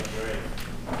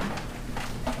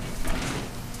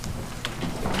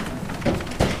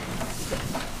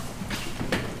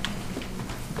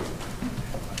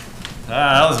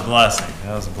That was a blessing.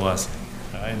 That was a blessing.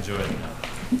 I enjoyed it.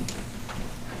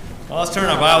 Well, let's turn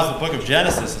our Bibles to the book of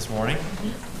Genesis this morning.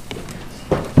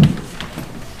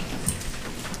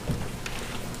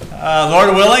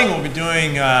 Lord willing, we'll be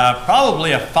doing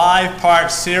probably a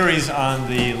 5-part series on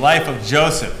the life of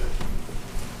Joseph.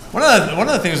 One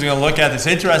of the things we're going to look at that's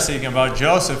interesting about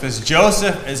Joseph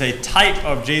is a type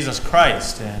of Jesus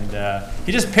Christ, and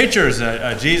he just pictures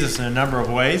Jesus in a number of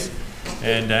ways,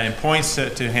 and points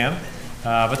to him.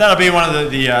 But that'll be one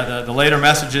of the later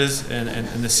messages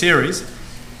in the series.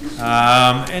 And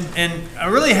I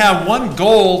really have one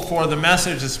goal for the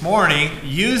message this morning,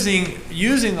 using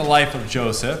the life of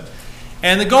Joseph,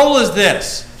 and the goal is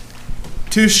this: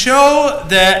 to show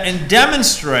that and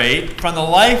demonstrate from the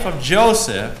life of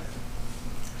Joseph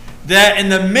that in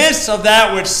the midst of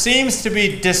that which seems to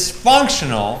be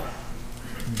dysfunctional,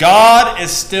 God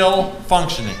is still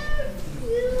functioning.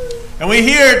 And we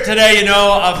hear today,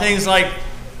 of things like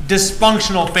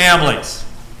dysfunctional families.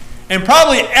 And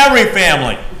probably every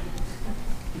family.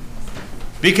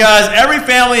 Because every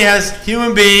family has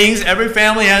human beings, every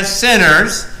family has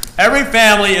sinners, every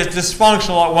family is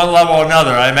dysfunctional at one level or another,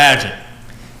 I imagine.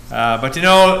 But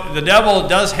the devil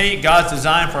does hate God's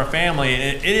design for a family.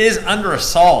 It is under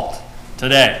assault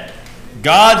today.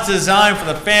 God's design for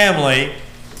the family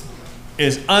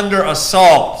is under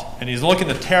assault, and he's looking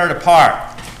to tear it apart.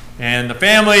 And the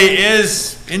family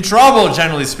is in trouble,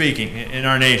 generally speaking, in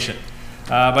our nation.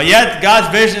 But yet, God's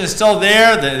vision is still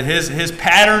there. His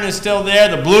pattern is still there.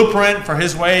 The blueprint for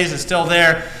his ways is still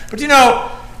there. But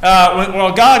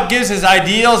when God gives his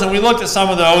ideals, and we looked at some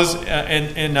of those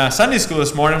in Sunday school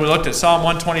this morning. We looked at Psalm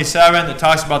 127 that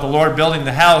talks about the Lord building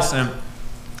the house. And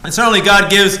certainly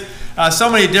God gives so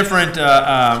many different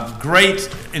great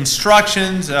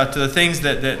instructions to the things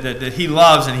that he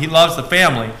loves, and he loves the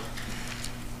family.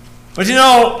 But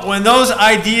when those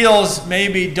ideals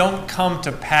maybe don't come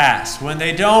to pass, when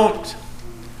they don't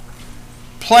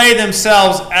play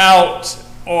themselves out,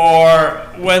 or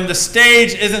when the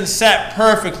stage isn't set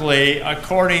perfectly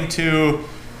according to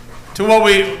what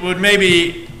we would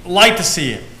maybe like to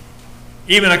see it,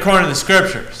 even according to the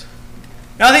Scriptures.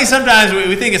 Now, I think sometimes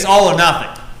we think it's all or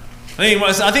nothing.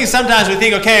 I think sometimes we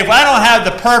think, okay, if I don't have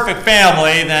the perfect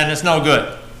family, then it's no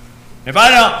good. If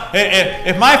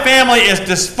my family is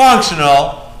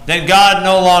dysfunctional, then God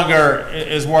no longer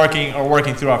is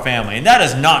working through our family. And that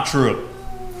is not true.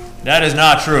 That is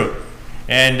not true.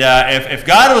 And if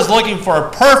God was looking for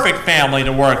a perfect family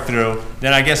to work through,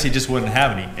 then I guess he just wouldn't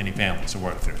have any families to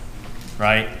work through,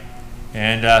 right?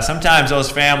 And sometimes those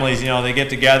families, they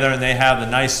get together and they have the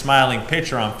nice smiling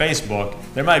picture on Facebook.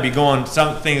 There might be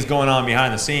some things going on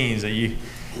behind the scenes that you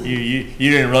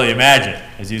didn't really imagine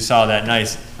as you saw that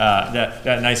nice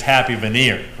that nice happy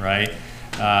veneer, right?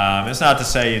 It's not to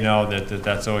say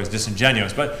that's always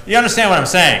disingenuous, but you understand what I'm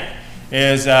saying.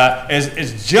 Is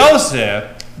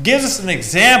Joseph gives us an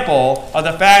example of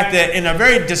the fact that in a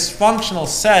very dysfunctional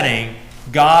setting,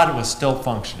 God was still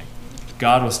functioning.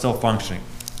 God was still functioning.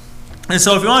 And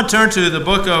so if you want to turn to the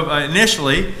book of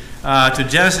initially to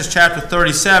Genesis chapter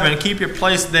 37, keep your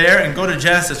place there and go to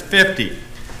Genesis 50.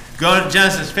 Go to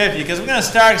Genesis 50, because we're going to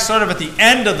start sort of at the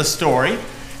end of the story,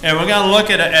 and we're going to look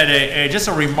at just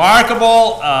a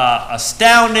remarkable,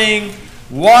 astounding,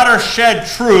 watershed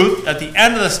truth at the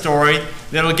end of the story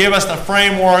that will give us the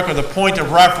framework or the point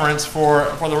of reference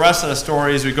for the rest of the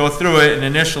story as we go through it. And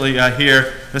initially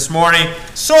here this morning,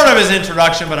 sort of as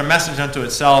introduction, but a message unto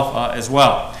itself as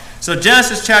well. So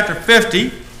Genesis chapter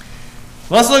 50,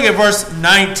 let's look at verse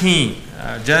 19.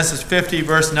 Genesis 50,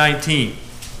 verse 19.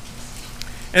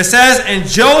 It says, "And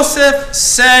Joseph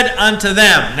said unto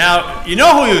them." Now, you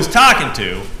know who he was talking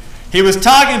to. He was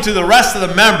talking to the rest of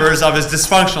the members of his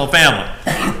dysfunctional family.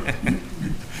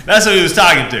 That's who he was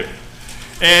talking to.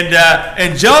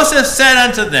 And Joseph said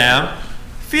unto them,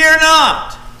 "Fear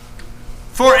not,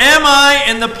 for am I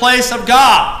in the place of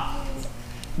God?"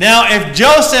 Now, if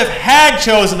Joseph had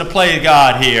chosen to play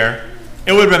God here,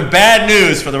 it would have been bad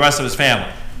news for the rest of his family.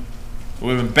 It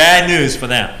would have been bad news for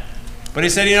them. But he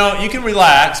said, you can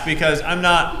relax, because I'm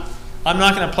not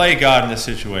going to play God in this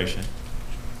situation.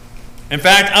 In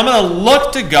fact, I'm going to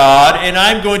look to God, and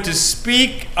I'm going to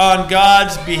speak on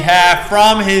God's behalf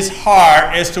from his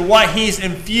heart as to what he's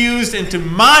infused into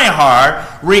my heart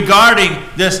regarding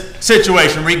this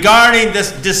situation, regarding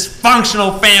this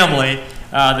dysfunctional family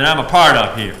that I'm a part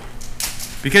of here.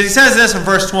 Because he says this in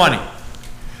verse 20.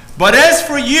 "But as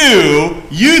for you,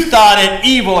 you thought it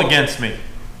evil against me."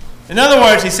 In other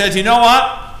words, he says, you know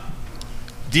what,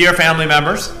 dear family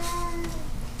members,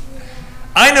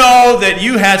 I know that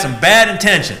you had some bad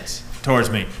intentions towards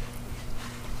me.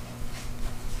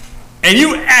 and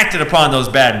you acted upon those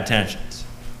bad intentions.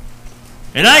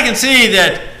 And I can see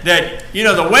that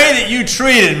the way that you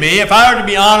treated me, if I were to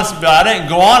be honest about it and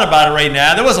go on about it right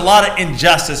now, there was a lot of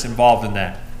injustice involved in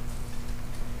that.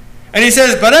 And he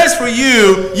says, but as for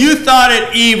you, you thought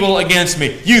it evil against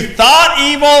me. You thought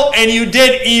evil and you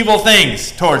did evil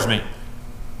things towards me.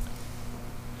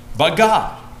 But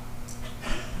God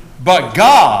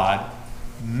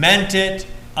meant it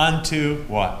unto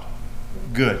what?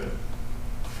 Good.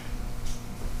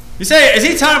 You say, is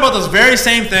he talking about those very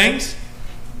same things?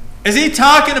 Is he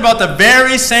talking about the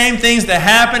very same things that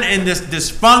happen in this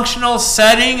dysfunctional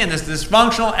setting, in this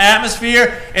dysfunctional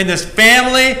atmosphere, in this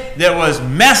family that was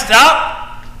messed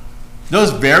up? Those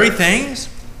very things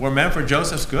were meant for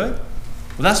Joseph's good?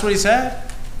 Well, that's what he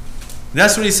said.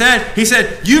 That's what he said. He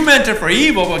said, you meant it for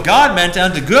evil, but God meant it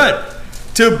unto good,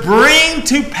 to bring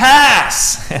to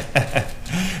pass.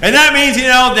 And that means,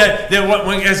 that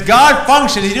as God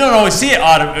functions, you don't always see it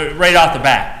right off the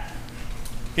bat.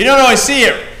 You don't always see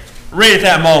it right at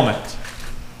that moment.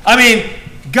 I mean,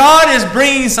 God is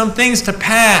bringing some things to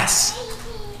pass.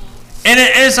 And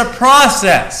it is a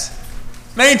process.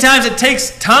 Many times it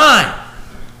takes time.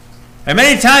 And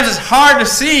many times it's hard to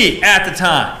see at the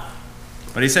time.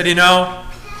 But he said,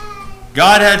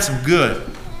 God had some good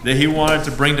that he wanted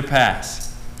to bring to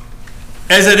pass.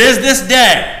 As it is this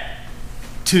day,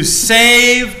 to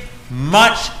save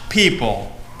much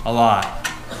people alive.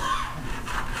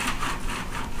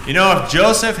 If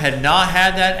Joseph had not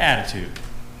had that attitude,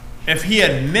 if he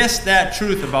had missed that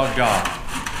truth about God,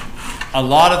 a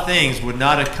lot of things would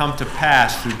not have come to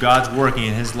pass through God's working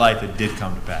in his life that did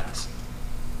come to pass.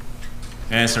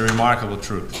 And it's a remarkable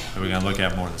truth that we're going to look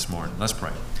at more this morning. Let's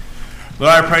pray.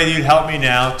 Lord, I pray that you'd help me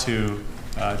now to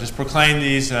just proclaim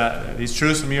these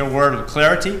truths from your word with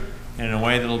clarity and in a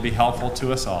way that will be helpful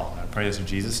to us all. I pray this in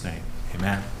Jesus' name.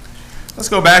 Amen. Let's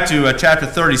go back to chapter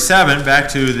 37, back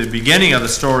to the beginning of the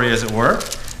story, as it were.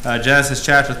 Genesis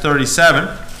chapter 37.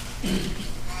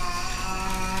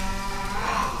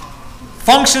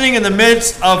 Functioning in the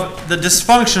midst of the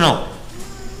dysfunctional.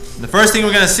 The first thing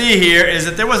we're going to see here is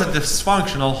that there was a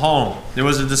dysfunctional home. There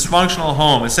was a dysfunctional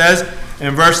home. It says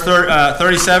in verse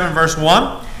 37, verse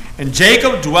 1, and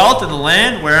Jacob dwelt in the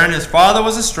land wherein his father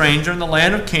was a stranger, in the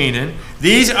land of Canaan.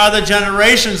 These are the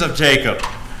generations of Jacob.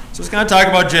 So it's going to talk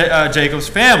about Jacob's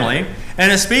family.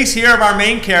 And it speaks here of our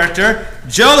main character,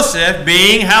 Joseph,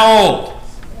 being how old?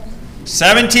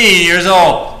 17 years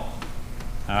old. All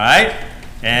right?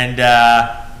 And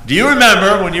do you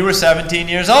remember when you were 17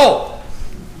 years old?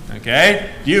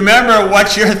 Okay? Do you remember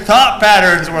what your thought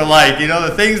patterns were like?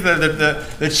 The things,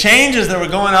 the changes that were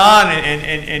going on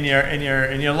in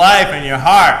your life, in your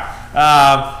heart.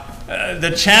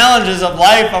 The challenges of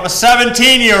life of a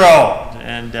 17-year-old.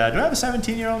 And do I have a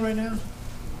 17-year-old right now?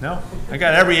 No? I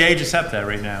got every age except that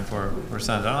right now for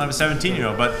sons. I don't have a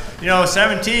 17-year-old. But,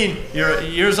 17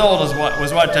 years old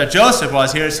was what Joseph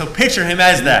was here. So picture him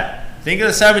as that. Think of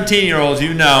the 17-year-olds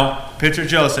Picture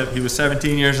Joseph. He was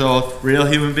 17 years old, real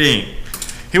human being.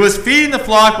 He was feeding the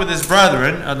flock with his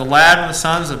brethren, the lad and the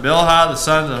sons of Bilhah, the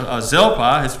sons of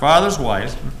Zilpah, his father's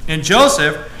wife. And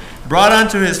Joseph brought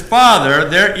unto his father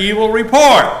their evil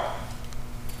report.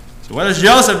 So what is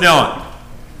Joseph doing?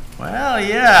 Well,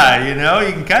 yeah,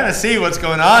 you can kind of see what's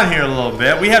going on here a little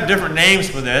bit. We have different names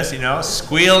for this,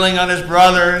 squealing on his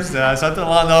brothers, something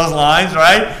along those lines,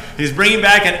 right? He's bringing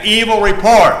back an evil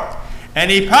report. And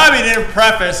he probably didn't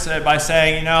preface it by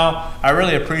saying, I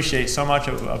really appreciate so much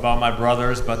about my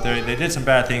brothers, but they did some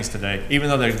bad things today, even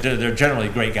though they're generally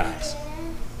great guys.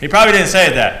 He probably didn't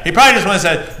say that. He probably just went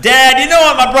and said, Dad, you know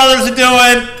what my brothers are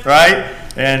doing, right?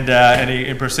 And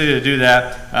he proceeded to do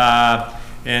that.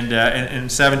 And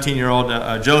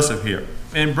 17-year-old Joseph here.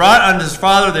 And brought unto his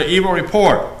father the evil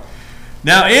report.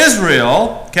 Now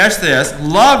Israel, catch this,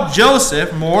 loved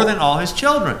Joseph more than all his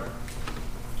children.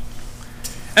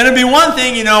 And it'd be one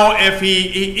thing, if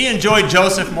he enjoyed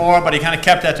Joseph more, but he kind of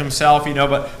kept that to himself,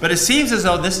 but it seems as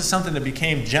though this is something that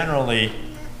became generally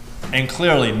and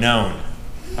clearly known.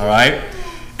 All right?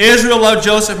 Israel loved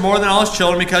Joseph more than all his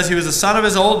children because he was the son of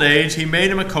his old age. He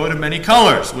made him a coat of many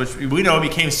colors, which we know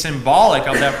became symbolic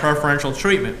of that preferential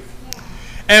treatment.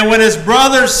 And when his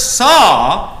brothers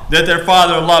saw that their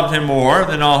father loved him more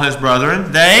than all his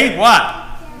brethren, they,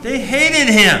 what? They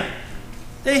hated him.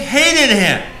 They hated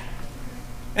him.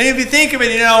 And if you think of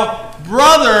it,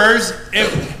 brothers,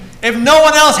 if no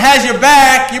one else has your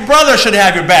back, your brother should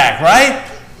have your back, right?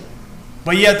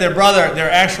 But yet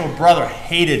their actual brother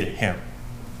hated him,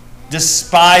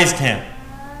 despised him,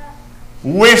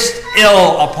 wished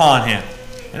ill upon him.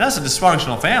 And that's a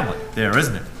dysfunctional family there,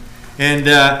 isn't it?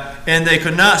 And they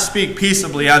could not speak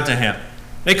peaceably unto him.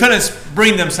 They couldn't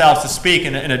bring themselves to speak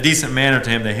in a decent manner to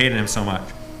him. They hated him so much.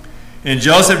 And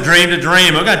Joseph dreamed a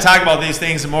dream. We're going to talk about these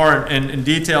things more in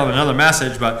detail in another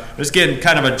message, but let's get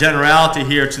kind of a generality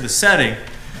here to the setting.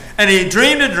 And he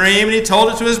dreamed a dream, and he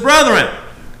told it to his brethren.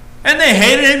 And they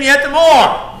hated him yet the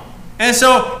more. And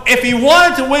so if he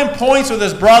wanted to win points with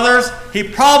his brothers, he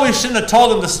probably shouldn't have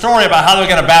told them the story about how they were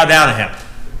going to bow down to him.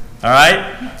 All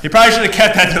right? He probably should have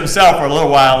kept that to himself for a little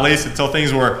while, at least until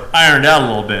things were ironed out a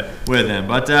little bit with him.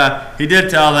 But he did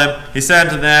tell them. He said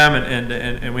to them,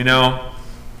 and we know,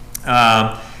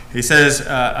 he says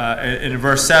in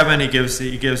verse 7, he gives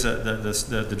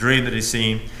the dream that he's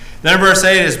seen. Then in verse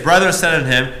 8, his brethren said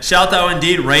unto him, shalt thou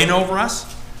indeed reign over us?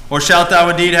 Or shalt thou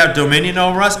indeed have dominion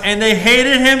over us? And they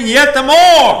hated him yet the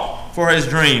more for his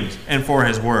dreams and for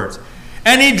his words.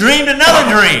 And he dreamed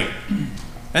another dream.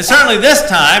 And certainly this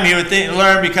time he would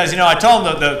learn, because, I told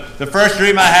him the first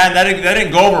dream I had, that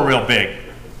didn't go over real big.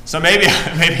 So maybe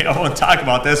I won't talk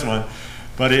about this one,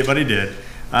 but he did.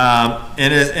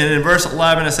 And in verse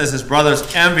 11 it says his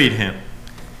brothers envied him.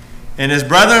 And his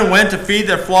brethren went to feed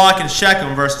their flock in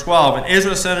Shechem, verse 12. And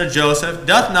Israel said to Joseph,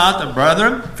 doth not the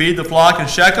brethren feed the flock in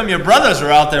Shechem? Your brothers are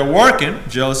out there working,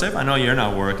 Joseph. I know you're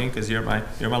not working because you're my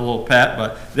little pet,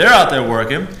 but they're out there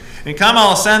working. And come,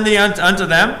 I'll send thee unto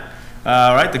them,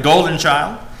 the golden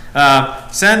child.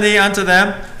 Send thee unto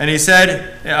them. And he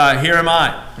said, here am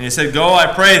I. And he said, go, I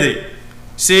pray thee.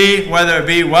 See whether it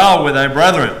be well with thy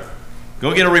brethren.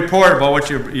 Go get a report about what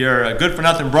your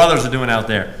good-for-nothing brothers are doing out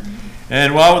there.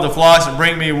 And well with the flocks, and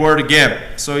bring me word again.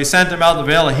 So he sent them out the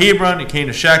vale of Hebron. He came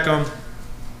to Shechem.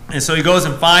 And so he goes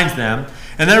and finds them.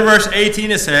 And then in verse 18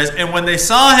 it says, and when they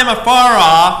saw him afar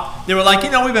off, they were like,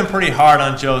 we've been pretty hard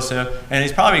on Joseph, and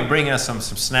he's probably bringing us some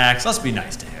snacks. Let's be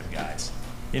nice to him, guys.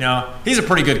 He's a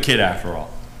pretty good kid after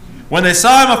all. When they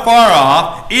saw him afar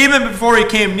off, even before he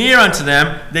came near unto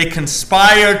them, they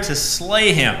conspired to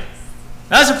slay him.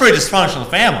 That's a pretty dysfunctional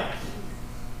family.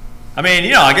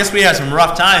 I guess we had some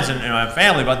rough times in my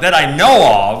family, but that I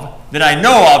know of,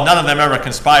 none of them ever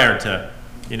conspired to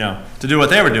do what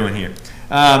they were doing here.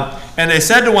 And they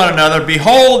said to one another,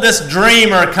 behold, this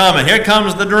dreamer cometh. Here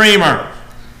comes the dreamer.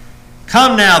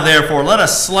 Come now, therefore, let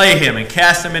us slay him and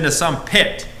cast him into some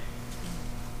pit.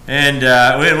 And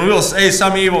we will say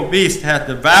some evil beast hath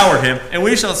devoured him, and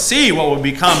we shall see what will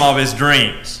become of his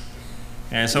dreams.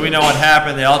 And so we know what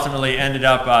happened. They ultimately ended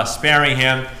up sparing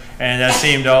him. And that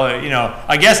seemed,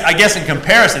 I guess in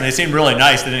comparison, they seemed really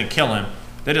nice. They didn't kill him.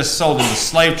 They just sold him to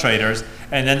slave traders,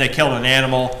 and then they killed an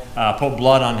animal, put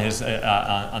blood on his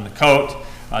on the coat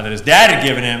that his dad had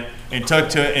given him, and took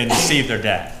to it and deceived their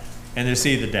dad, and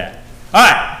deceived the dad. All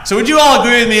right. So would you all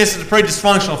agree with me? This is a pretty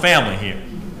dysfunctional family here,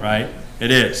 right?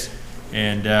 It is,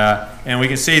 and we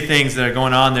can see things that are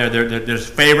going on there. There's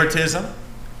favoritism,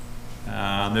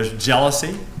 there's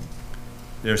jealousy,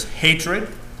 there's hatred.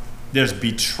 There's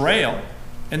betrayal,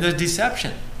 and there's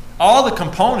deception. All the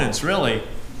components, really,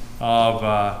 of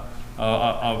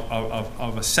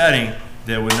a setting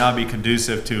that would not be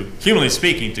conducive to, humanly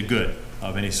speaking, to good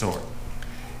of any sort.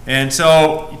 And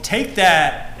so you take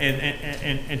that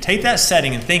and take that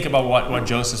setting and think about what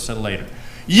Joseph said later.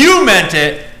 You meant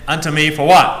it unto me for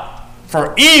what?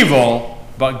 For evil,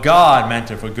 but God meant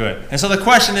it for good. And so the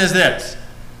question is this: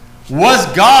 was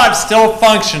God still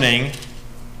functioning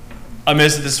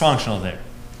amidst the dysfunctional there?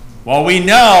 Well, we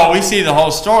see the whole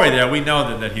story there. We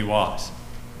know that he was.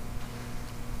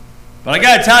 But I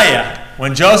got to tell you,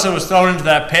 when Joseph was thrown into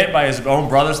that pit by his own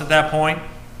brothers at that point,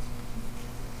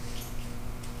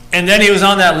 and then he was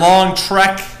on that long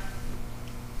trek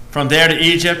from there to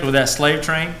Egypt with that slave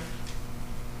train,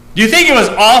 do you think it was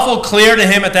awful clear to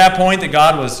him at that point that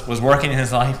God was working in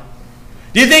his life?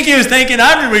 Do you think he was thinking,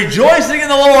 I'm rejoicing in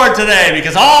the Lord today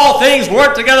because all things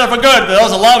work together for good for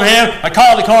those that love him, are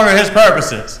called according to his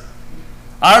purposes?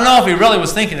 I don't know if he really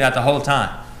was thinking that the whole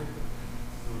time.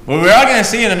 But we are going to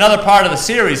see in another part of the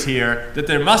series here that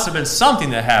there must have been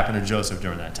something that happened to Joseph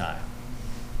during that time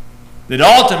that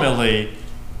ultimately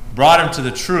brought him to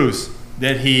the truths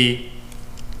that he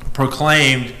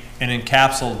proclaimed and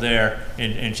encapsulated there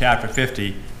in chapter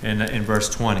 50 in verse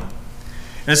 20.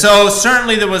 And so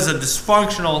certainly there was a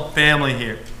dysfunctional family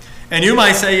here. And you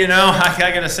might say, I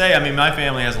got to say, my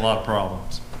family has a lot of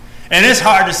problems. And it's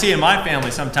hard to see in my family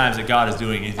sometimes that God is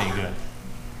doing anything good.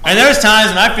 And there's times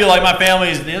when I feel like my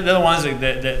family they're the ones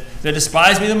that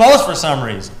despise me the most for some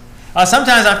reason.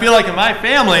 Sometimes I feel like in my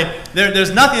family,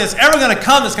 there's nothing that's ever going to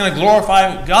come that's going to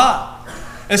glorify God.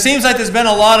 It seems like there's been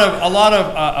a lot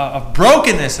of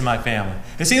brokenness in my family.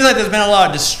 It seems like there's been a lot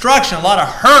of destruction, a lot of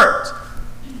hurt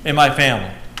in my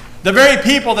family. The very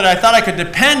people that I thought I could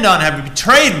depend on have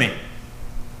betrayed me.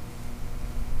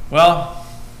 Well,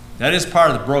 That is part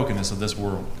of the brokenness of this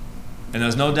world. And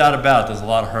there's no doubt about it, there's a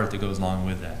lot of hurt that goes along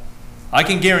with that. I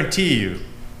can guarantee you,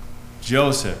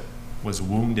 Joseph was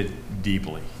wounded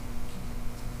deeply.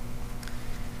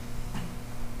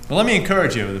 But let me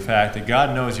encourage you with the fact that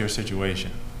God knows your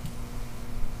situation.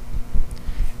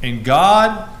 And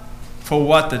God, for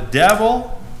what the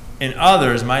devil and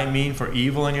others might mean for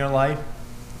evil in your life,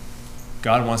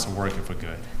 God wants to work it for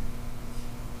good.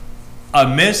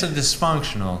 Amidst a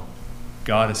dysfunctional,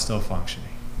 God is still functioning.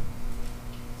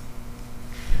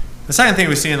 The second thing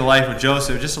we see in the life of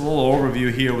Joseph, just a little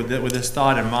overview here with this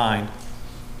thought in mind,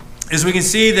 is we can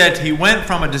see that he went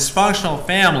from a dysfunctional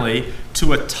family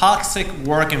to a toxic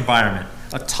work environment.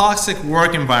 A toxic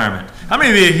work environment. How many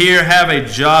of you here have a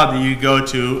job that you go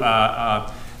to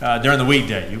during the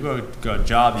weekday? You go a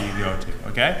job that you go to,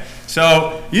 okay?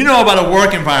 So you know about a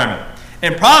work environment.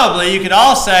 And probably you could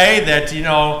all say that, you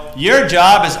know, your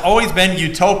job has always been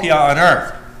utopia on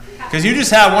earth. Because you just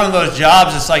have one of those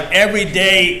jobs, it's like every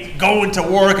day going to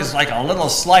work is like a little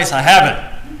slice of heaven.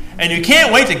 And you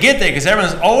can't wait to get there because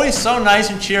everyone's always so nice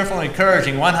and cheerful and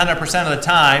encouraging 100% of the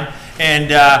time.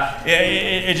 And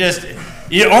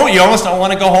you almost don't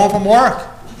want to go home from work.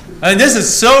 I mean, this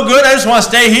is so good, I just want to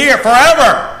stay here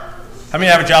forever. How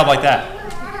many have a job like that?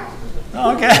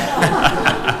 Oh, okay.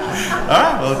 All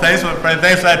right, well, thanks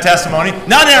for that testimony.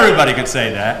 Not everybody could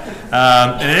say that.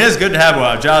 And it is good to have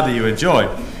a job that you enjoy.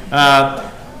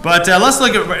 But let's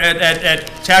look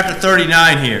at chapter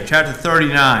 39 here. Chapter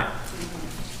 39.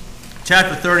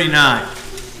 Chapter 39.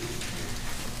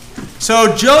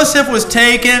 So Joseph was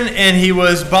taken and he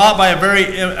was bought by a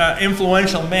very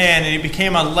influential man, and he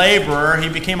became a laborer. He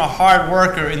became a hard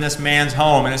worker in this man's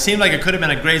home. And it seemed like it could have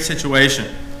been a great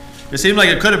situation. It seemed like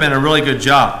it could have been a really good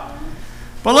job.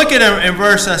 But look at it in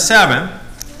verse 7.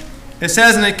 It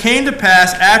says, "And it came to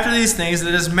pass after these things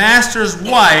that his master's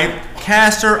wife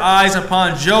cast her eyes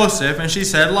upon Joseph, and she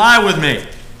said, 'Lie with me.'"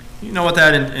 You know what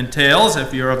that entails.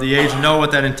 If you're of the age, you know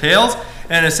what that entails.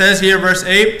 And it says here, verse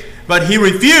 8, "But he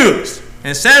refused,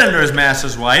 and said unto his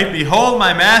master's wife, Behold,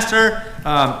 my master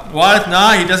wotteth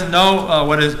not, he doesn't know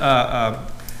what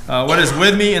is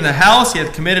with me in the house. He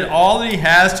hath committed all that he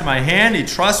has to my hand. He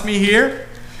trusts me here.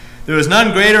 There is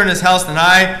none greater in his house than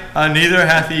I, neither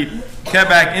hath he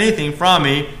kept back anything from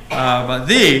me but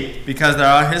thee, because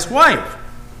thou art his wife.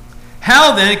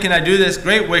 How then can I do this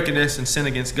great wickedness and sin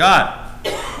against God?"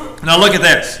 Now look at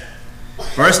this.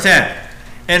 Verse 10.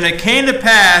 "And it came to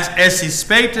pass as he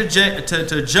spake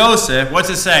to Joseph," what's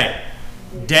it say?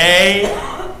 Day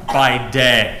by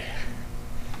day.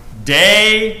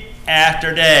 Day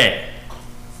after day.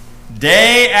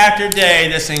 Day after day,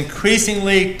 this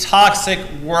increasingly toxic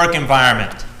work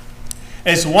environment.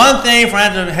 It's one thing for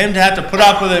him to have to put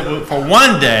up with it for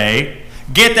one day,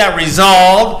 get that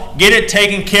resolved, get it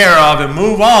taken care of, and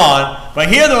move on. But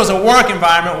here there was a work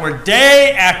environment where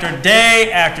day after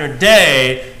day after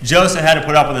day, Joseph had to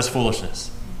put up with this foolishness.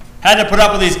 Had to put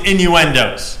up with these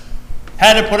innuendos.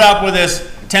 Had to put up with this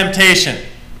temptation.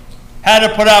 Had to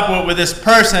put up with this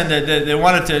person that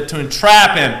wanted to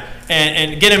entrap him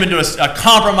and get him into a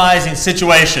compromising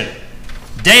situation.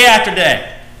 Day after day.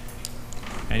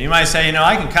 And you might say, you know,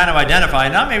 I can kind of identify,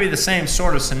 not maybe the same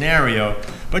sort of scenario,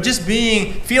 but just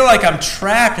feel like I'm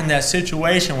trapped in that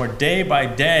situation where day by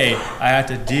day I have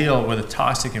to deal with a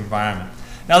toxic environment.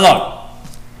 Now look,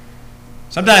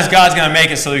 sometimes God's going to make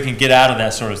it so we can get out of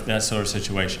that sort of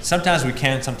situation. Sometimes we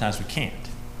can, sometimes we can't.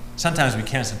 Sometimes we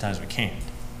can, sometimes we can't.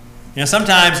 You know,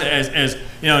 sometimes, as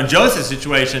you know, in Joseph's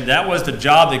situation, that was the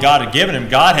job that God had given him.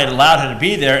 God had allowed him to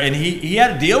be there, and he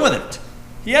had to deal with it.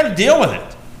 He had to deal with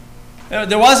it.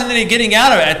 There wasn't any getting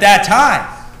out of it at that time.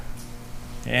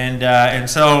 And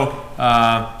so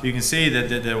you can see that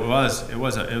it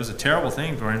was a terrible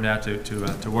thing for him to have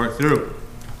to work through.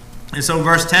 And so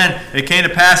verse 10, "It came to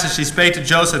pass as she spake to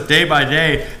Joseph day by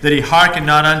day, that he hearkened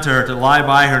not unto her to lie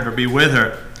by her, nor be with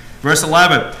her." Verse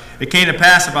 11, "It came to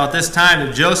pass about this time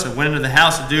that Joseph went into the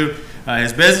house to do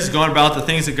his business, going about the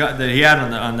things that he had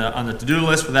on the to-do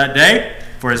list for that day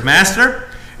for his master.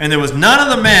 And there was none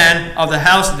of the men of the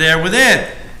house there within.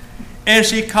 And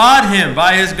she caught him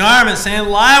by his garment, saying,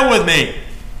 Lie with me.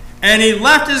 And he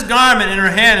left his garment in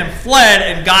her hand and fled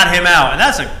and got him out." And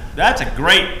that's a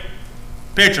great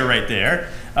picture right there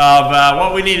of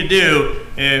what we need to do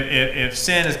if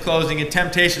sin is closing and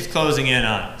temptation is closing in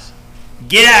on us.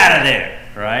 Get out of there,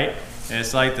 right? And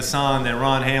it's like the song that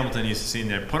Ron Hamilton used to sing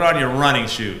there. Put on your running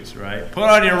shoes, right? Put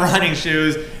on your running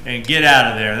shoes and get out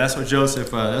of there. That's what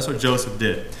Joseph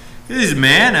did. He's a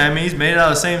man. I mean, he's made out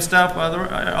of the same stuff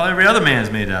every other man is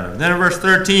made out of. Then in verse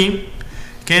 13,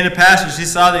 "Came to pass as she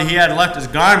saw that he had left his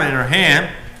garment in her hand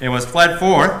and was fled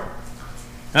forth.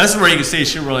 Now this is where you can see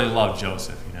she really loved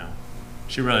Joseph, you know.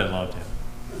 She really loved him.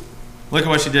 Look at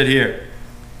what she did here.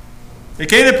 It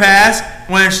came to pass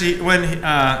when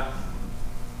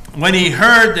he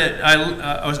heard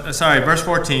that, verse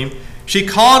 14, she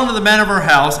called unto the men of her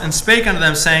house and spake unto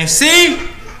them, saying, See,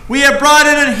 we have brought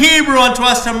in an Hebrew unto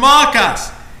us to mock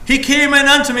us. He came in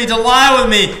unto me to lie with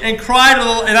me, and I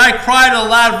cried with a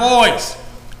loud voice.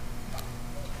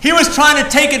 He was trying to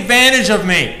take advantage of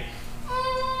me.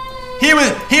 He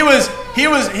was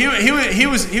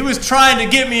trying to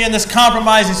get me in this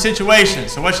compromising situation.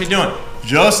 So what's she doing?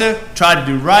 Joseph tried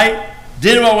to do right,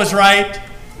 did what was right,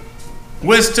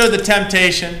 withstood the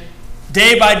temptation.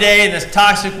 Day by day in this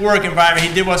toxic work environment,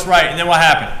 he did what's right. And then what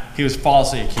happened? He was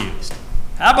falsely accused.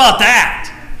 How about that?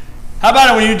 How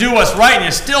about it when you do what's right and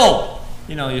you still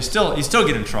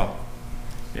get in trouble?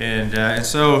 And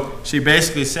so she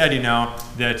basically said,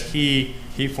 that he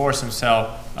forced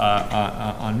himself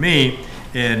on me,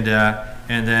 and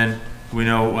then we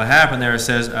know what happened there. It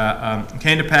says, it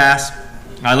came to pass,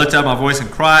 I lifted up my voice and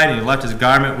cried, and he left his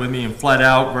garment with me and fled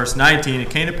out. Verse 19,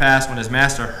 it came to pass when his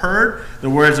master heard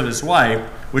the words of his wife,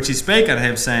 which he spake unto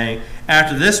him, saying,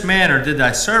 After this manner did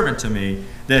thy servant to me,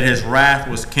 that his wrath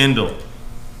was kindled.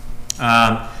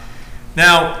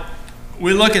 Now,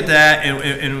 we look at that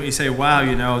and we say,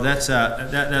 wow, that's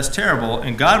terrible.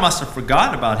 And God must have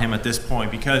forgotten about him at this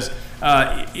point because,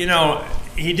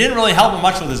 he didn't really help him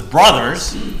much with his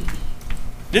brothers.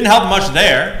 Didn't help him much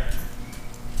there.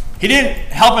 He didn't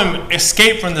help him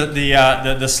escape from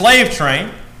the slave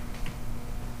train.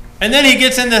 And then he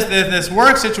gets in this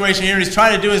work situation here, and he's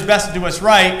trying to do his best to do what's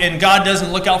right, and God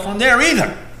doesn't look out for him there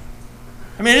either.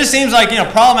 I mean, it just seems like,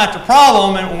 problem after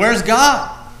problem, and where's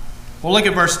God? Well, look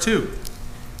at verse 2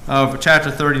 of chapter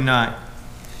 39.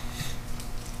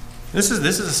 This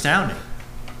is astounding.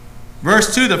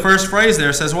 Verse 2, the first phrase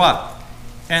there says what?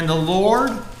 And the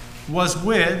Lord was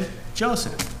with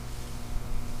Joseph.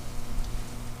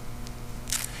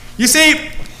 You see,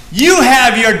 you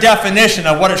have your definition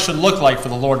of what it should look like for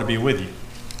the Lord to be with you.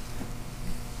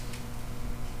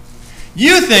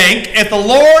 You think if the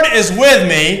Lord is with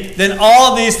me, then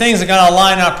all of these things are going to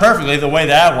line up perfectly the way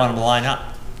that I want them to line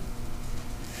up.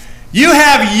 You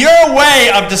have your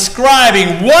way of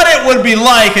describing what it would be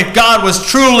like if God was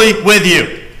truly with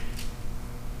you.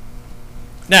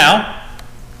 Now,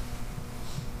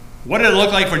 what did it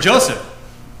look like for Joseph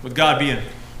with God being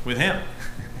with him?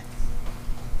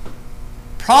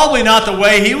 Probably not the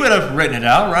way he would have written it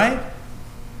out, right?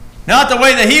 Not the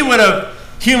way that he would have,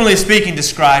 humanly speaking,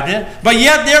 described it. But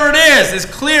yet there it is, as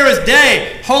clear as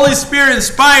day. Holy Spirit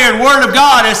inspired Word of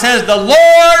God. It says the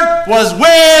Lord was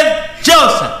with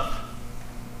Joseph.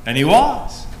 And he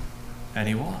was. And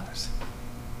he was.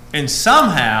 And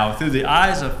somehow, through the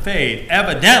eyes of faith,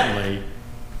 evidently,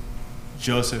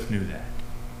 Joseph knew that.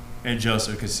 And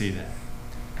Joseph could see that.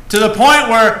 To the point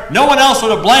where no one else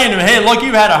would have blamed him. Hey, look,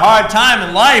 you've had a hard time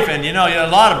in life and you had a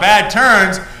lot of bad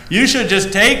turns. You should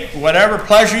just take whatever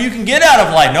pleasure you can get out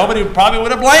of life. Nobody probably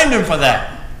would have blamed him for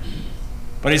that.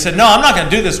 But he said, no, I'm not going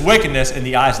to do this wickedness in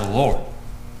the eyes of the Lord.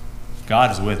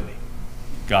 God is with me.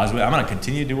 God's with me. I'm going to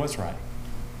continue to do what's right.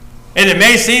 And it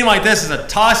may seem like this is a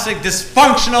toxic,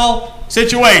 dysfunctional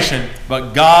situation,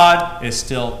 but God is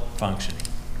still functioning.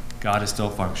 God is still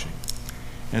functioning.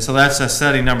 And so that's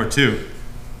setting number 2.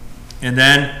 And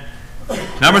then,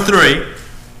 number 3,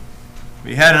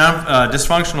 we had a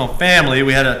dysfunctional family.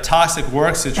 We had a toxic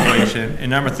work situation. And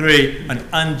number 3, an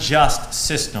unjust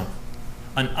system.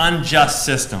 An unjust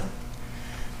system.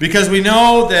 Because we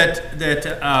know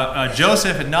that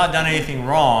Joseph had not done anything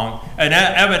wrong. And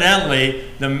evidently,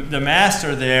 the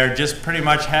master there just pretty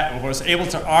much was able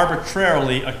to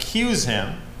arbitrarily accuse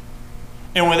him.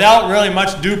 And without really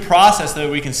much due process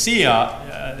that we can see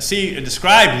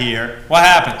described here, what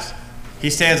happens? He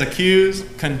stands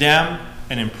accused, condemned,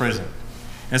 and imprisoned.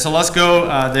 And so let's go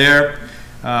there.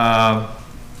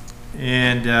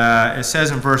 It says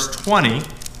in verse 20,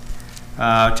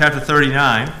 chapter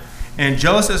 39, and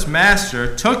Joseph's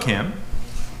master took him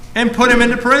and put him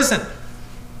into prison.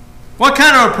 What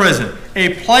kind of a prison?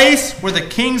 A place where the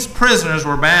king's prisoners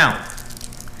were bound.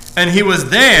 And he was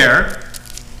there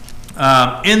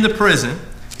in the prison.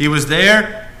 He was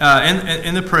there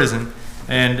in the prison,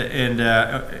 and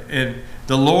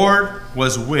the Lord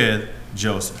was with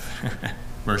Joseph.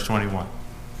 Verse 21.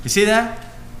 You see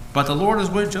that? But the Lord was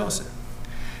with Joseph.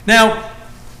 Now,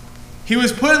 he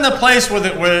was put in the place where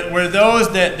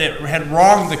those that had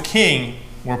wronged the king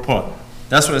were put.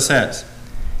 That's what it says.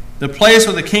 The place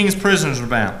where the king's prisoners were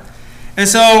bound. And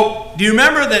so, do you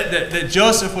remember that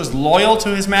Joseph was loyal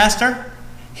to his master?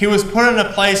 He was put in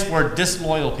a place where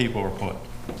disloyal people were put.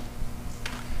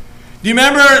 Do you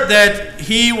remember that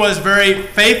he was very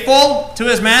faithful to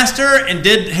his master and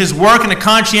did his work in a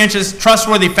conscientious,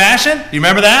 trustworthy fashion? Do you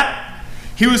remember that?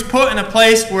 He was put in a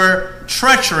place where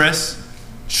treacherous,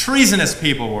 treasonous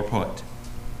people were put.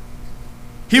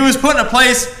 He was put in a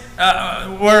place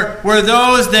where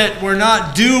those that were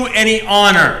not due any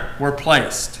honor were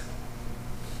placed.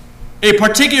 A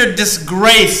particular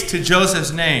disgrace to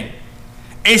Joseph's name.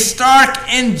 A stark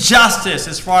injustice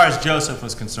as far as Joseph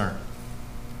was concerned.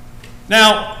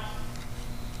 Now,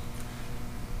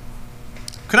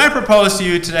 could I propose to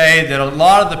you today that a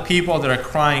lot of the people that are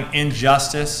crying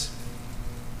injustice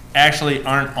actually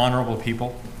aren't honorable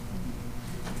people?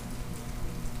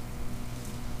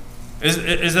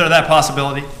 Is there that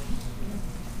possibility?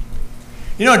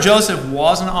 You know, Joseph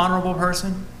was an honorable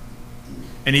person,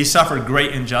 and he suffered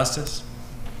great injustice.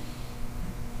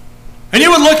 And you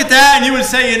would look at that and you would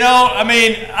say,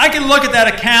 I can look at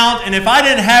that account, and if I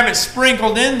didn't have it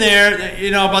sprinkled in there,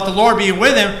 about the Lord being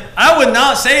with him, I would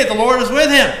not say that the Lord was with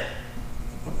him.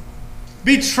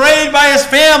 Betrayed by his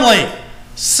family,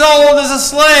 sold as a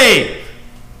slave,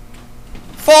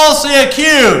 falsely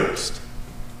accused,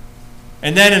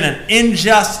 and then in an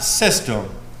unjust system,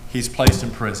 he's placed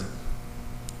in prison.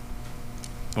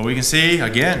 But we can see,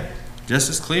 again, just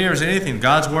as clear as anything,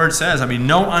 God's word says,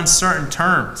 no uncertain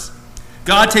terms.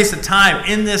 God takes the time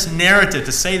in this narrative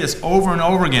to say this over and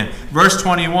over again. Verse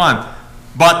 21,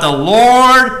 but the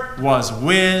Lord was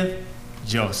with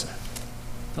Joseph.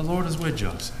 The Lord is with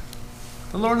Joseph.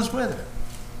 The Lord is with him.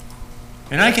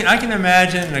 And I can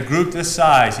imagine in a group this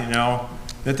size,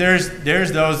 that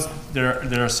there's those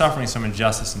that are suffering some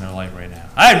injustice in their life right now.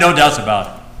 I have no doubts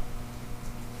about it.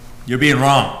 You're being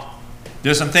wronged.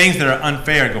 There's some things that are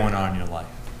unfair going on in your life.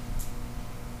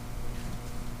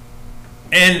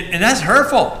 And that's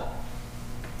hurtful.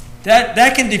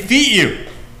 That can defeat you.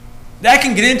 That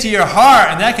can get into your heart,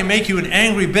 and that can make you an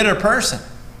angry, bitter person.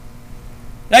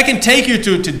 That can take you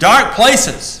to dark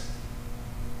places.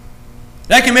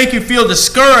 That can make you feel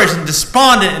discouraged and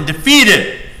despondent and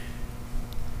defeated.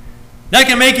 That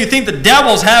can make you think the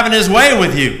devil's having his way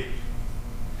with you.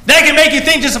 That can make you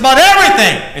think just about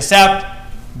everything except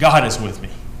God is with me.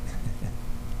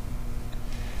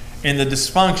 In the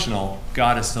dysfunctional,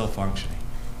 God is still functioning.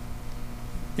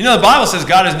 The Bible says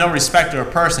God is no respecter of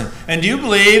person. And do you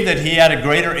believe that he had a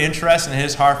greater interest in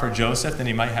his heart for Joseph than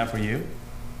he might have for you?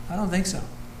 I don't think so.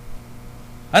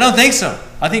 I don't think so.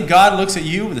 I think God looks at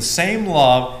you with the same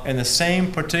love and the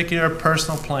same particular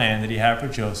personal plan that he had for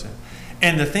Joseph.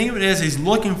 And the thing of it is, he's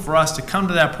looking for us to come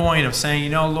to that point of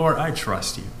saying, Lord, I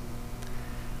trust you.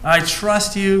 I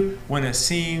trust you when it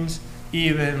seems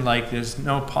even like there's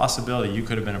no possibility you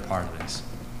could have been a part of this.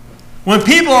 When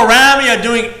people around me are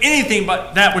doing anything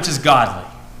but that which is godly.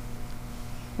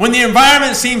 When the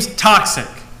environment seems toxic.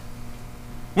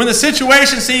 When the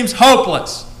situation seems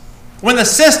hopeless. When the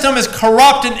system is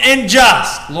corrupt and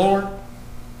unjust. Lord,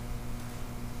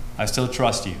 I still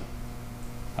trust you.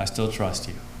 I still trust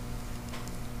you.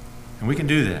 And we can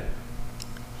do that.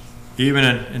 Even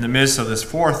in the midst of this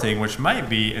fourth thing, which might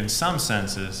be, in some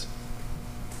senses,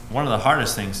 one of the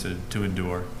hardest things to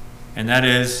endure, and that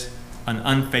is an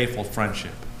unfaithful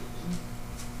friendship.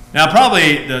 Now,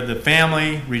 probably the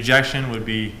family rejection would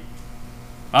be,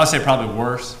 I would say probably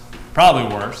worse.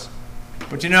 Probably worse.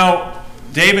 But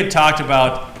David talked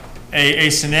about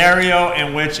a scenario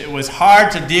in which it was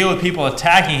hard to deal with people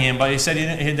attacking him, but he said,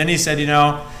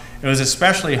 it was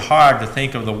especially hard to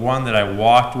think of the one that I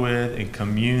walked with and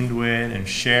communed with and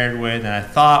shared with, and I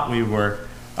thought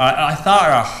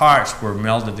our hearts were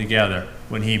melded together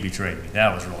when he betrayed me.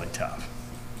 That was really tough.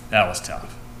 That was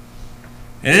tough.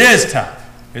 And it is tough.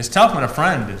 It's tough when a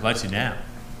friend lets you down.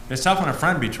 It's tough when a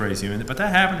friend betrays you, but that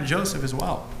happened to Joseph as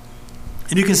well.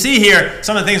 And you can see here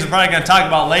some of the things we're probably going to talk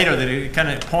about later that it kind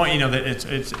of point,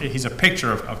 that he's a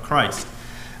picture of Christ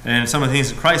and some of the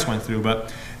things that Christ went through.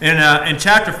 But in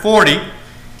chapter 40,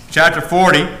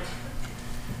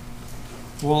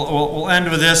 we'll end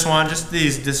with this one, just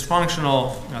these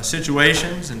dysfunctional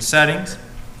situations and settings.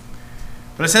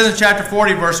 But it says in chapter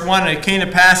 40, verse 1, and it came to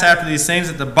pass after these things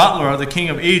that the butler of the king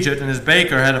of Egypt and his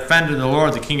baker had offended the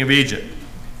Lord, the king of Egypt.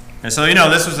 And so,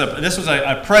 this was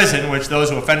a prison which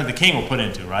those who offended the king were put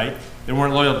into, right? They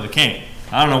weren't loyal to the king.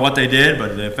 I don't know what they did,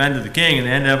 but they offended the king, and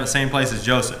they ended up in the same place as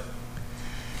Joseph.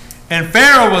 And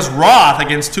Pharaoh was wroth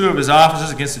against two of his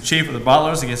officers, against the chief of the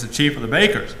butlers, against the chief of the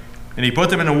bakers. And he put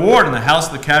them in a ward in the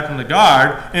house of the captain of the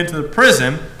guard, into the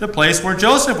prison, the place where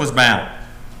Joseph was bound.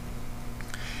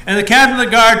 And the captain of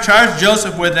the guard charged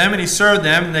Joseph with them, and he served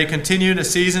them, and they continued a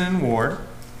season in ward.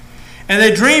 And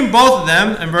they dreamed both of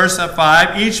them, in verse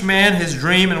 5, each man his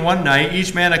dream in one night,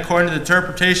 each man according to the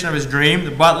interpretation of his dream,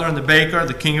 the butler and the baker,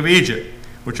 the king of Egypt,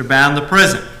 which are bound in the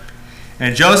prison.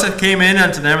 And Joseph came in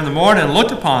unto them in the morning and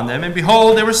looked upon them, and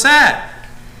behold, they were sad.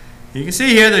 You can see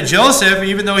here that Joseph,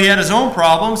 even though he had his own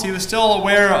problems, he was still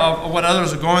aware of what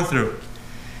others were going through.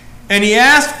 And he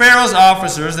asked Pharaoh's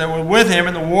officers that were with him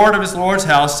in the ward of his Lord's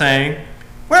house, saying,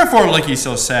 Wherefore look ye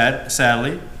so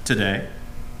sadly today?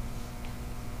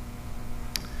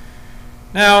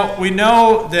 Now, we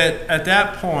know that at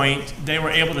that point, they were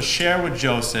able to share with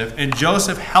Joseph, and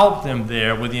Joseph helped them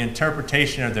there with the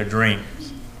interpretation of their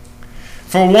dreams.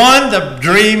 For one, the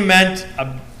dream meant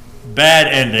a bad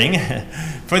ending.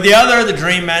 For the other, the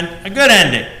dream meant a good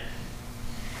ending.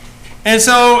 And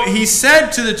so he said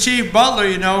to the chief butler,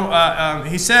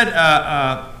 he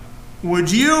said,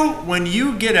 would you, when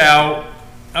you get out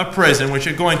of prison, which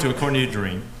you're going to according to your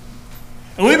dream,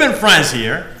 and we've been friends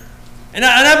here, and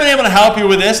I've been able to help you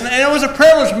with this, and it was a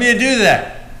privilege for me to do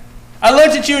that. I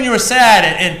looked at you and you were sad,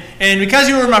 and because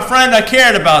you were my friend, I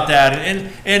cared about that.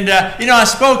 And I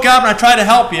spoke up and I tried to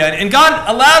help you, and God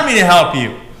allowed me to help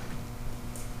you.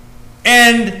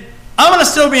 And I'm going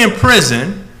to still be in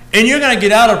prison, and you're going to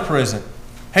get out of prison.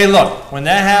 Hey, look, when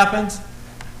that happens,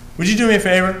 would you do me a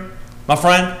favor? My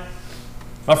friend,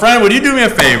 would you do me a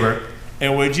favor,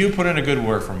 and would you put in a good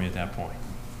word for me at that point?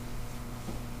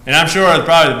 And I'm sure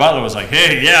probably the butler was like,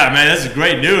 hey, yeah, man, this is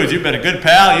great news. You've been a good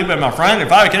pal. You've been my friend.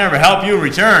 If I can ever help you in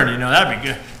return, that'd be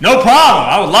good. No problem.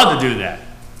 I would love to do that.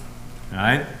 All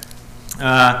right?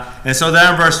 And so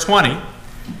then in verse 20,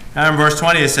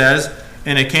 it says,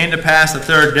 And it came to pass the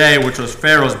third day, which was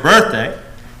Pharaoh's birthday,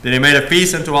 that he made a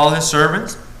feast unto all his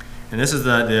servants. And this is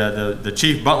the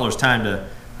chief butler's time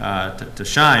to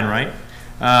shine, right?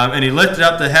 And he lifted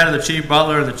up the head of the chief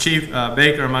butler and the chief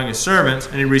baker among his servants,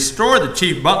 and he restored the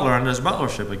chief butler under his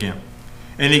butlership again.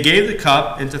 And he gave the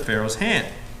cup into Pharaoh's hand.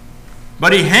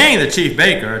 But he hanged the chief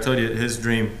baker. I told you his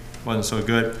dream wasn't so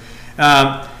good.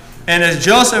 And as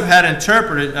Joseph had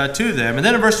interpreted to them, and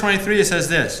then in verse 23 it says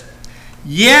this,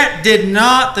 Yet did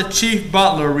not the chief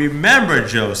butler remember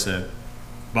Joseph,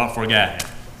 but forgot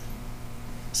him.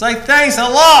 It's like, thanks a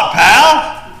lot,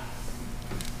 pal.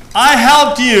 I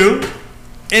helped you.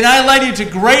 And I led you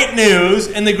to great news,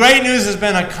 and the great news has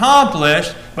been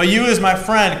accomplished, but you as my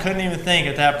friend couldn't even think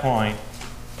at that point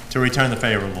to return the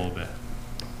favor a little bit.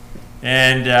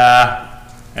 And,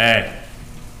 hey,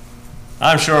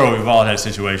 I'm sure we've all had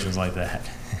situations like that.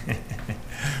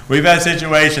 We've had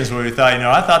situations where we thought,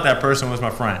 I thought that person was my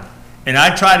friend. And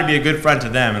I tried to be a good friend to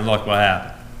them, and look what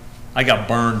happened. I got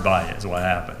burned by it is what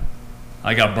happened.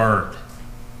 I got burned.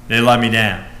 They let me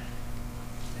down.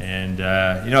 And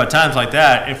at times like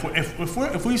that,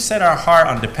 if we set our heart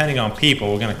on depending on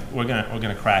people, we're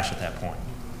gonna crash at that point.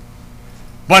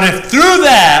 But if through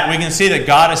that we can see that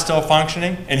God is still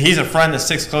functioning and He's a friend that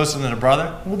sticks closer than a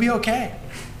brother, we'll be okay.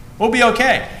 We'll be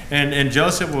okay. And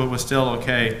Joseph was still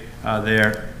okay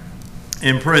there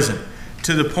in prison,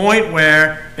 to the point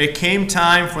where it came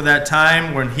time for that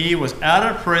time when he was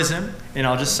out of prison. And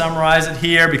I'll just summarize it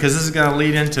here because this is going to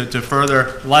lead into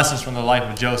further lessons from the life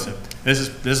of Joseph. This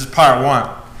is part one.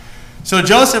 So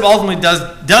Joseph ultimately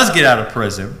does get out of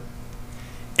prison,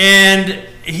 and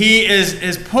he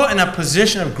is put in a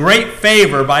position of great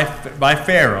favor by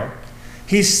Pharaoh.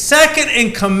 He's second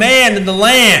in command in the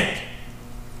land.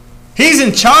 He's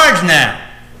in charge now.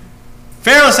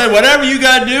 Pharaoh said, whatever you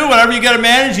got to do, whatever you got to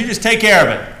manage, you just take care of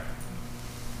it.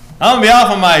 I'm going to be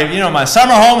off on my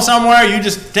summer home somewhere. You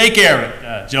just take care of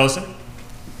it, Joseph.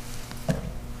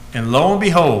 And lo and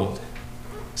behold,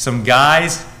 some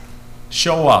guys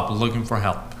show up looking for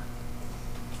help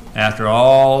after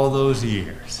all those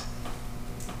years.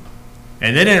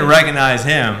 And they didn't recognize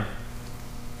him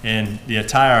in the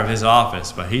attire of his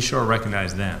office, but he sure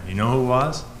recognized them. You know who it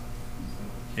was?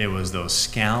 It was those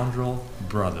scoundrel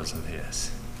brothers of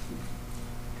his.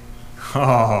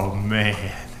 Oh,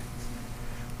 man.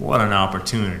 What an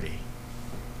opportunity.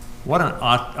 What an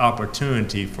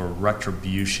opportunity for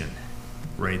retribution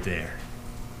right there.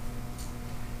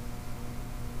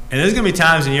 And there's going to be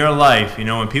times in your life,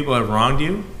 when people have wronged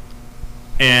you,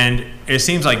 and it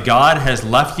seems like God has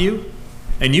left you,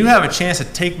 and you have a chance to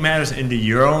take matters into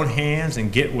your own hands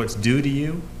and get what's due to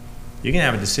you. You're going to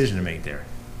have a decision to make there.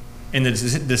 And the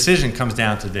decision comes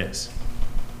down to this.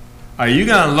 Are you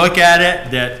going to look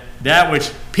at it that which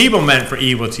people meant for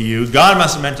evil to you, God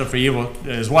must have meant it for evil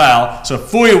as well, so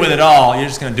fool you with it all, you're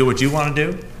just going to do what you want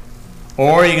to do?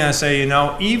 Or are you going to say,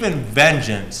 even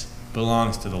vengeance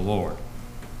belongs to the Lord.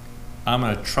 I'm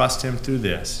going to trust Him through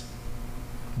this.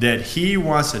 that he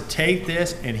wants to take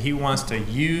this and he wants to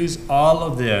use all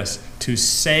of this to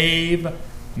save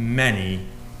many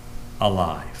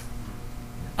alive.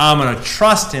 I'm going to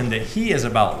trust him that he is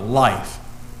about life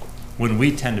when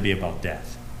we tend to be about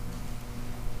death.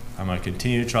 I'm going to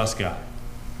continue to trust God.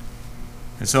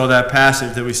 And so that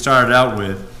passage that we started out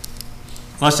with,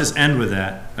 let's just end with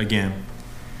that again.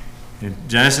 In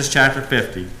Genesis chapter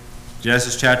 50.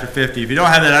 Genesis chapter 50. If you don't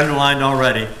have that underlined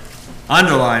already,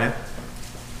 underline it.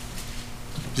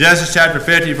 Genesis chapter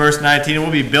 50, verse 19. And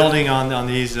we'll be building on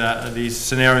these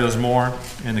scenarios more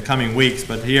in the coming weeks.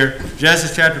 But here,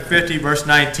 Genesis chapter 50, verse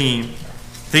 19.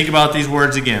 Think about these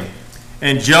words again.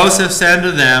 And Joseph said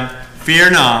to them,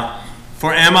 "Fear not,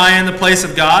 for am I in the place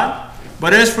of God?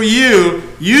 But as for you,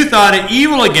 you thought it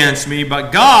evil against me,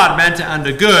 but God meant it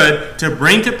unto good, to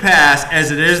bring to pass, as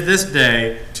it is this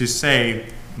day, to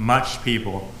save much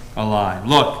people alive."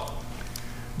 Look,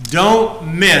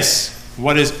 don't miss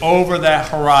what is over that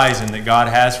horizon that God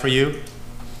has for you.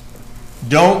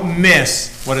 Don't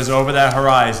miss what is over that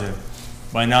horizon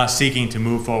by not seeking to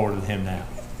move forward with him now.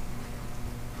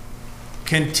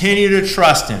 Continue to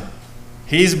trust him.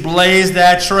 He's blazed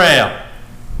that trail.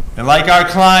 And like our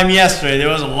climb yesterday, there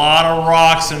was a lot of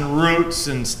rocks and roots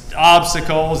and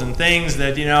obstacles and things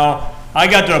that, I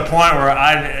got to a point where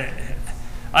I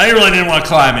really didn't want to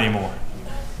climb anymore.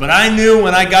 But I knew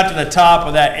when I got to the top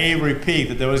of that Avery Peak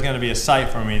that there was going to be a sight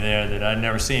for me there that I'd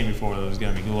never seen before that was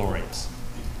going to be glorious.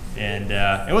 And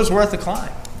it was worth the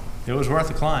climb. It was worth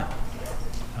the climb.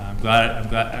 I'm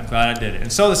glad I did it.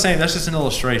 And so the same, that's just an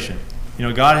illustration.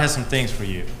 God has some things for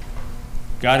you.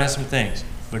 God has some things.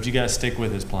 But you got to stick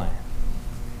with his plan.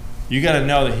 You got to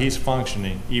know that he's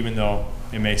functioning even though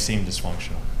it may seem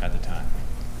dysfunctional at the time.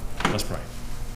 Let's pray.